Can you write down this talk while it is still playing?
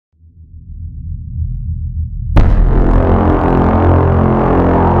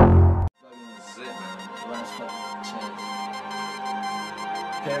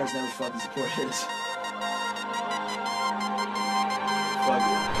support it. Fuck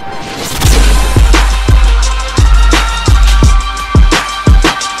it.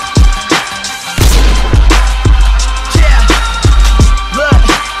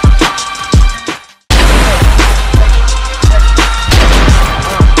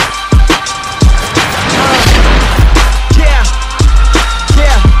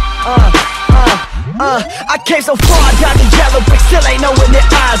 I came so far, got the yellow brick, still ain't no in their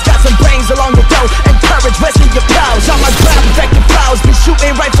eyes. Got some brains along the road, and courage resting your pals. On my ground, effective fouls, been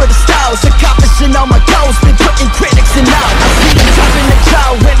shooting right for the styles. Accomplishing all my goals, been putting critics in out. I see them dropping the jaw,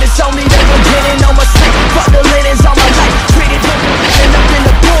 when it's only them I'm getting on my sleep. Fuck the linens on my life, treated and up in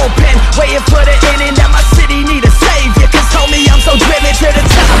the bullpen, waiting for the inning that my city need a savior. Cause homie, I'm so driven to the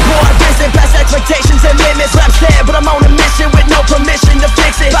top. Boy, I've risen past expectations and limits. Rap's there, but I'm on a mission with no permission to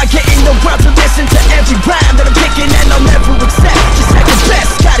fix it. By getting the world to listen to every rhyme that I'm picking, and I'll never accept just second best,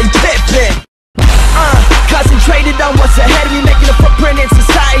 Scottie Pippen. Concentrated on what's ahead of me, making a footprint in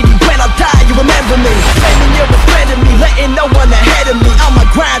society. When I die, you remember me, claiming you're a friend of me, letting no one ahead of me. On my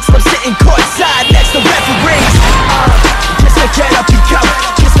grind, so I'm sitting courtside next to referees. Just to get up and go,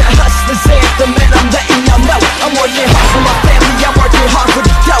 just that hustler's anthem, and I'm letting y'all know I'm working hard for my family, I'm working hard for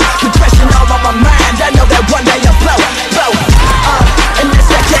the dough. Depression all on my mind, I know that one day I'll blow. And just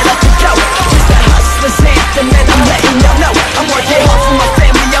that get up and go, just that hustler's anthem, and I'm letting y'all know I'm working hard for my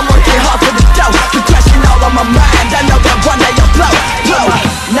family, I'm working hard for the dough. Depression all on my mind, I know that one day I'll blow.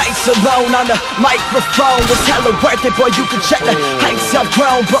 Nights alone on the microphone was hella worth it, boy, you can check the heights I've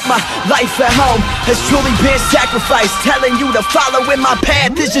grown. But my life at home has truly been sacrificed. Telling you to follow in my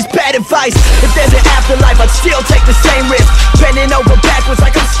path is just bad advice. If there's an afterlife, I'd still take the same risk, bending over backwards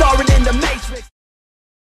like I'm